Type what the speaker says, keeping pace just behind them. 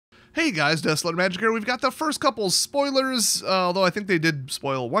Hey guys, Desolate Magic here. We've got the first couple spoilers, although I think they did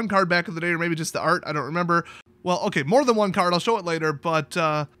spoil one card back in the day, or maybe just the art, I don't remember. Well, okay, more than one card, I'll show it later, but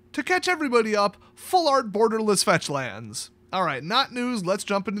to catch everybody up, full art borderless fetch lands. Alright, not news, let's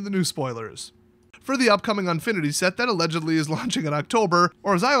jump into the new spoilers. For the upcoming Unfinity set that allegedly is launching in October,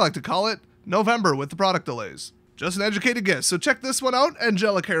 or as I like to call it, November with the product delays. Just an educated guess, so check this one out.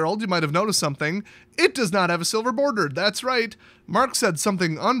 Angelic Herald, you might have noticed something. It does not have a silver border, that's right. Mark said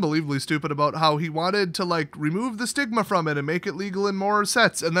something unbelievably stupid about how he wanted to, like, remove the stigma from it and make it legal in more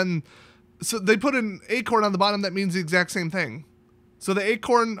sets, and then, so they put an acorn on the bottom that means the exact same thing. So the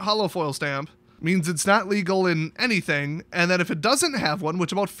acorn hollow foil stamp means it's not legal in anything, and then if it doesn't have one,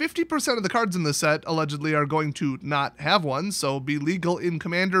 which about 50% of the cards in the set allegedly are going to not have one, so be legal in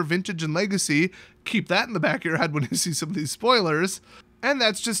Commander, Vintage, and Legacy, keep that in the back of your head when you see some of these spoilers. And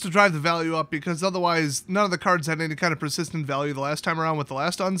that's just to drive the value up, because otherwise none of the cards had any kind of persistent value the last time around with the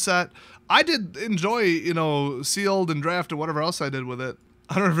last unset. I did enjoy, you know, sealed and draft and whatever else I did with it.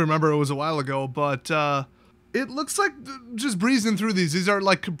 I don't even remember, it was a while ago, but it looks like just breezing through these are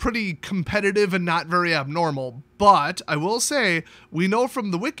like pretty competitive and not very abnormal. But I will say, we know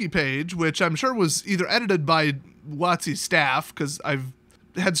from the wiki page, which I'm sure was either edited by WhAt's staff, because I've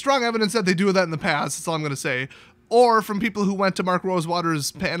had strong evidence that they do that in the past, that's all I'm going to say, or from people who went to Mark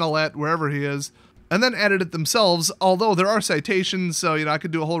Rosewater's panel at wherever he is, and then edited it themselves, although there are citations, so, you know, I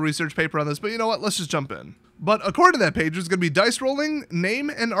could do a whole research paper on this, but you know what, let's just jump in. But according to that page, there's going to be dice rolling, name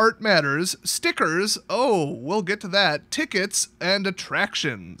and art matters, stickers, oh, we'll get to that, tickets, and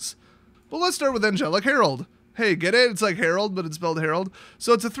attractions. But let's start with Angelic Herald. Hey, get it? It's like Herald, but it's spelled Herald.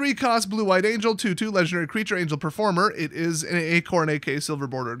 So it's a 3-cost blue-white angel, 2/2 legendary creature, angel performer. It is an acorn, AK silver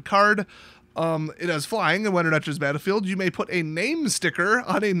bordered card. It has flying, and when it enters battlefield, you may put a name sticker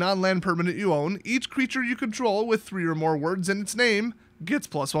on a non-land permanent you own. Each creature you control with 3 or more words in its name gets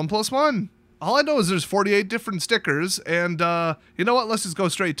 +1/+1. All I know is there's 48 different stickers, and you know what? Let's just go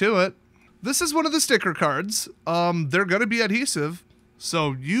straight to it. This is one of the sticker cards. They're going to be adhesive,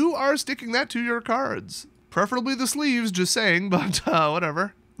 so you are sticking that to your cards. Preferably the sleeves, just saying, but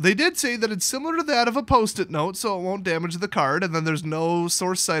whatever. They did say that it's similar to that of a Post-it note, so it won't damage the card, and then there's no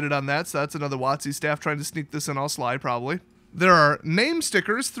source cited on that, so that's another WhAt's staff trying to sneak this in all sly, probably. There are name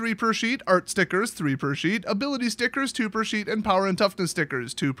stickers, 3 per sheet, art stickers, 3 per sheet, ability stickers, 2 per sheet, and power and toughness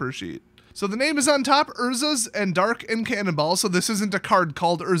stickers, 2 per sheet. So the name is on top, Urza's and Dark and Cannonball, so this isn't a card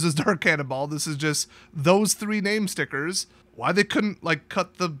called Urza's Dark Cannonball, this is just those 3 name stickers. Why they couldn't, like,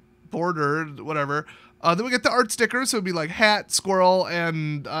 cut the border, whatever. Then we get the art stickers, so it'd be like hat, squirrel,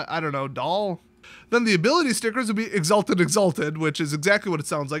 and, I don't know, doll. Then the ability stickers would be Exalted, which is exactly what it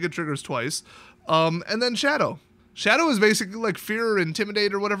sounds like, it triggers twice. And then Shadow. Shadow is basically like Fear or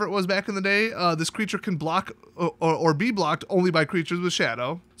Intimidate or whatever it was back in the day. This creature can block or be blocked only by creatures with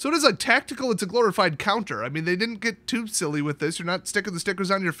Shadow. So it is like tactical, it's a glorified counter. I mean, they didn't get too silly with this. You're not sticking the stickers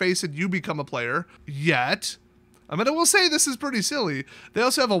on your face and you become a player yet. I mean, I will say this is pretty silly. They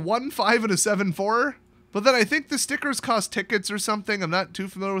also have a 1/5 and a 7/4. But then I think the stickers cost tickets or something. I'm not too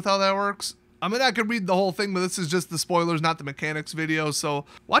familiar with how that works. I mean, I could read the whole thing, but this is just the spoilers, not the mechanics video. So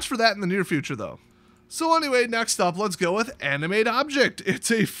watch for that in the near future, though. So anyway, next up, let's go with Animate Object.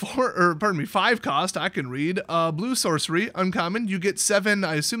 It's a 5 cost, I can read. Blue sorcery, uncommon, you get 7,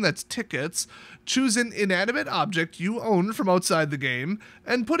 I assume that's tickets. Choose an inanimate object you own from outside the game,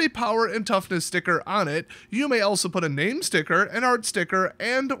 and put a power and toughness sticker on it. You may also put a name sticker, an art sticker,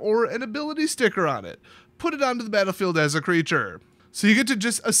 and or an ability sticker on it. Put it onto the battlefield as a creature. So you get to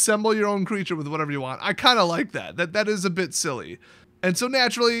just assemble your own creature with whatever you want. I kind of like that. That is a bit silly. And so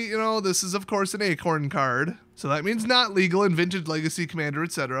naturally, you know, this is of course an acorn card. So that means not legal in Vintage, Legacy, Commander,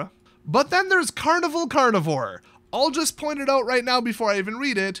 etc. But then there's Carnival Carnivore. I'll just point it out right now before I even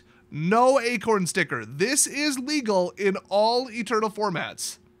read it. No acorn sticker. This is legal in all Eternal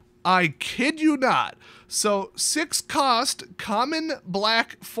formats. I kid you not. So 6 cost, common,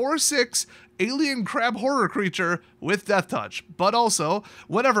 black, 4/6, alien crab horror creature with Death Touch. But also,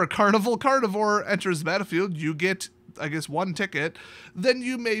 whenever Carnival Carnivore enters the battlefield, you get, I guess, 1 ticket. Then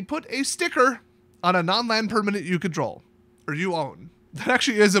you may put a sticker on a non-land permanent you control, or you own. That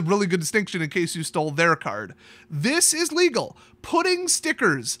actually is a really good distinction in case you stole their card. This is legal. Putting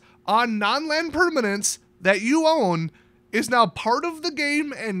stickers on non-land permanents that you own is now part of the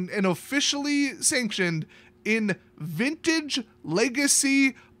game and officially sanctioned in Vintage,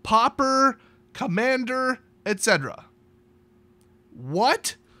 Legacy, Pauper, Commander, etc.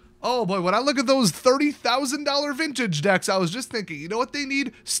 What? Oh boy, when I look at those $30,000 Vintage decks, I was just thinking, you know what they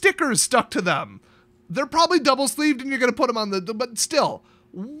need? Stickers stuck to them. They're probably double sleeved and you're going to put them on the, but still,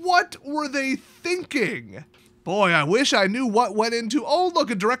 what were they thinking? Boy, I wish I knew what went into... Oh,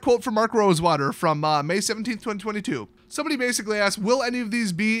 look, a direct quote from Mark Rosewater from May 17th, 2022. Somebody basically asked, will any of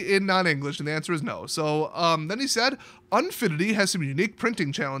these be in non-English? And the answer is no. So then he said, Unfinity has some unique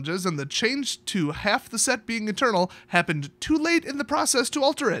printing challenges, and the change to half the set being Eternal happened too late in the process to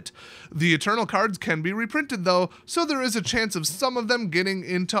alter it. The Eternal cards can be reprinted, though, so there is a chance of some of them getting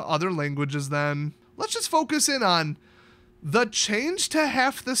into other languages then. Let's just focus in on... The change to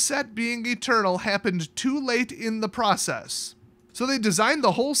half the set being Eternal happened too late in the process. So they designed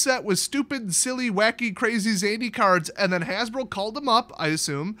the whole set with stupid, silly, wacky, crazy, zany cards, and then Hasbro called them up, I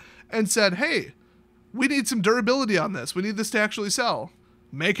assume, and said, hey, we need some durability on this. We need this to actually sell.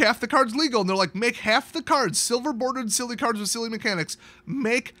 Make half the cards legal. And they're like, make half the cards, silver-bordered silly cards with silly mechanics,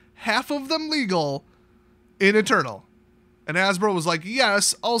 make half of them legal in Eternal. And Hasbro was like,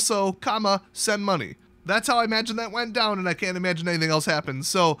 yes, also, comma, send money. That's how I imagine that went down, and I can't imagine anything else happened.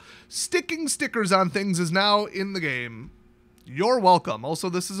 So, sticking stickers on things is now in the game. You're welcome. Also,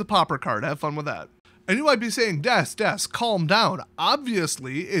 this is a popper card. Have fun with that. And you might be saying, Des, calm down.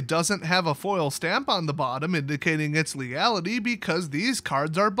 Obviously, it doesn't have a foil stamp on the bottom indicating its legality because these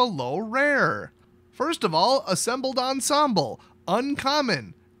cards are below rare. First of all, Assembled Ensemble,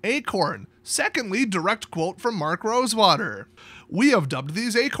 Uncommon, Acorn. Secondly, direct quote from Mark Rosewater. We have dubbed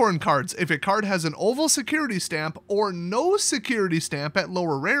these Acorn cards. If a card has an oval security stamp or no security stamp at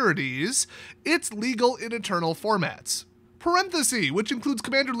lower rarities, it's legal in Eternal formats. Parenthesis, which includes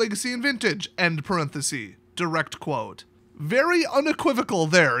Commander Legacy and Vintage, end parenthesis. Direct quote. Very unequivocal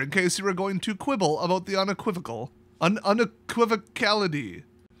there, in case you were going to quibble about the unequivocality.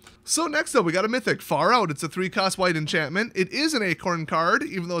 So next up, we got a Mythic, Far Out. It's a 3-cost white enchantment. It is an Acorn card,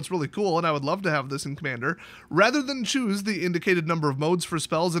 even though it's really cool, and I would love to have this in Commander. Rather than choose the indicated number of modes for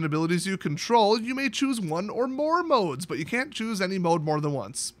spells and abilities you control, you may choose one or more modes, but you can't choose any mode more than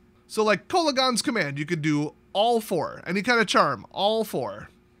once. So like Kolagon's Command, you could do all 4. Any kind of charm, all 4.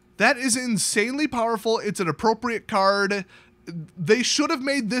 That is insanely powerful. It's an appropriate card. They should have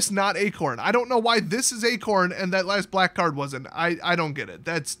made this not Acorn. I don't know why this is Acorn and that last black card wasn't. I don't get it.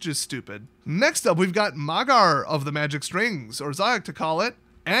 That's just stupid. Next up, we've got Magar of the Magic Strings, or as I like to call it,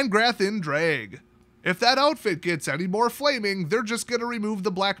 Angrath in Drag. If that outfit gets any more flaming, they're just going to remove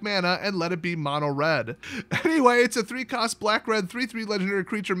the black mana and let it be mono red. Anyway, it's a 3-cost black-red 3/3 legendary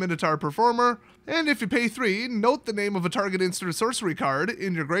creature Minotaur performer. And if you pay 3, note the name of a target instant or sorcery card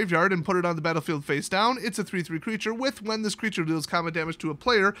in your graveyard and put it on the battlefield face down. It's a 3/3 creature with when this creature deals combat damage to a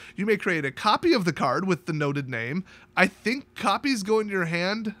player, you may create a copy of the card with the noted name. I think copies go in your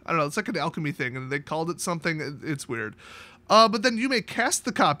hand. I don't know, it's like an alchemy thing and they called it something. It's weird. But then you may cast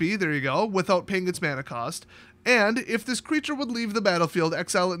the copy, there you go, without paying its mana cost. And if this creature would leave the battlefield,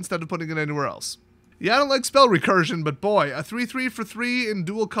 exile it instead of putting it anywhere else. Yeah, I don't like spell recursion, but boy, a 3/3 for 3 in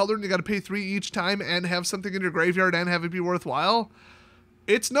dual color and you gotta pay 3 each time and have something in your graveyard and have it be worthwhile?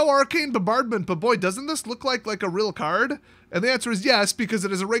 It's no arcane bombardment, but boy, doesn't this look like a real card? And the answer is yes, because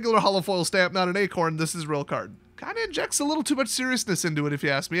it is a regular hollow foil stamp, not an Acorn. This is a real card. Kind of injects a little too much seriousness into it, if you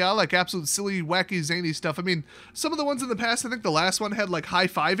ask me. I like absolute silly, wacky, zany stuff. I mean, some of the ones in the past, I think the last one had like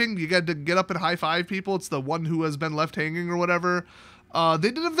high-fiving. You got to get up and high-five people. It's the one who has been left hanging or whatever.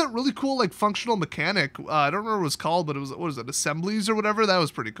 They did have that really cool, like, functional mechanic. I don't remember what it was called, but it was, what was it, assemblies or whatever? That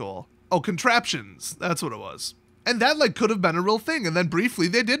was pretty cool. Oh, contraptions. That's what it was. And that, like, could have been a real thing. And then briefly,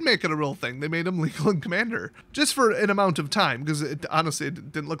 they did make it a real thing. They made them legal in Commander. Just for an amount of time, because honestly,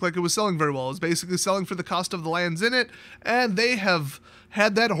 it didn't look like it was selling very well. It was basically selling for the cost of the lands in it. And they have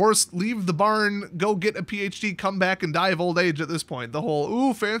had that horse leave the barn, go get a PhD, come back, and die of old age at this point. The whole,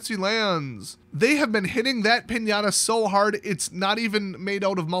 ooh, fancy lands. They have been hitting that pinata so hard, it's not even made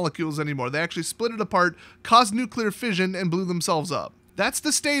out of molecules anymore. They actually split it apart, caused nuclear fission, and blew themselves up. That's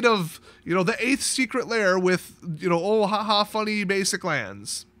the state of, you know, the 8th secret lair with, you know, oh, haha, funny basic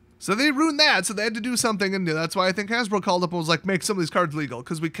lands. So they ruined that, so they had to do something, and that's why I think Hasbro called up and was like, make some of these cards legal,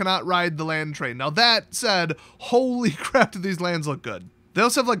 because we cannot ride the land train. Now that said, holy crap, do these lands look good. They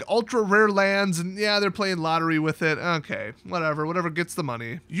also have, like, ultra rare lands, and yeah, they're playing lottery with it. Okay, whatever gets the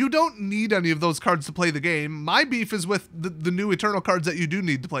money. You don't need any of those cards to play the game. My beef is with the new Eternal cards that you do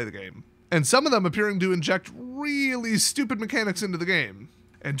need to play the game. And some of them appearing to inject really stupid mechanics into the game.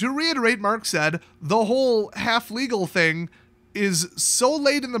 And to reiterate, Mark said, the whole half-legal thing is so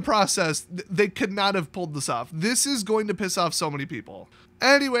late in the process, they could not have pulled this off. This is going to piss off so many people.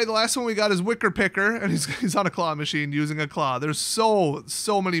 Anyway, the last one we got is Wicker Picker, and he's on a claw machine using a claw. There's so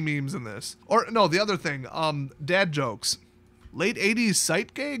many memes in this. Or, no, the other thing, dad jokes. Late 80s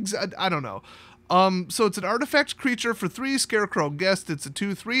sight gags? I don't know. So it's an artifact creature for 3, Scarecrow Guest. It's a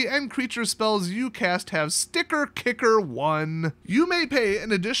 2/3, and creature spells you cast have Sticker Kicker 1. You may pay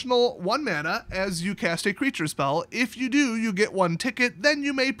an additional 1 mana as you cast a creature spell. If you do, you get 1 ticket, then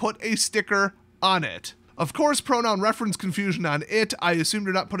you may put a sticker on it. Of course, pronoun reference confusion on it. I assume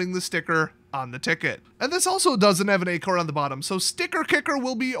you're not putting the sticker on the ticket. And this also doesn't have an acorn on the bottom, so Sticker Kicker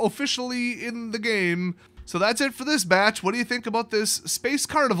will be officially in the game. So that's it for this batch. What do you think about this Space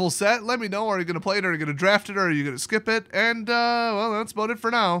Carnival set? Let me know. Are you going to play it? Are you going to draft it? Or are you going to skip it? And, well, that's about it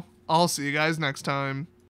for now. I'll see you guys next time.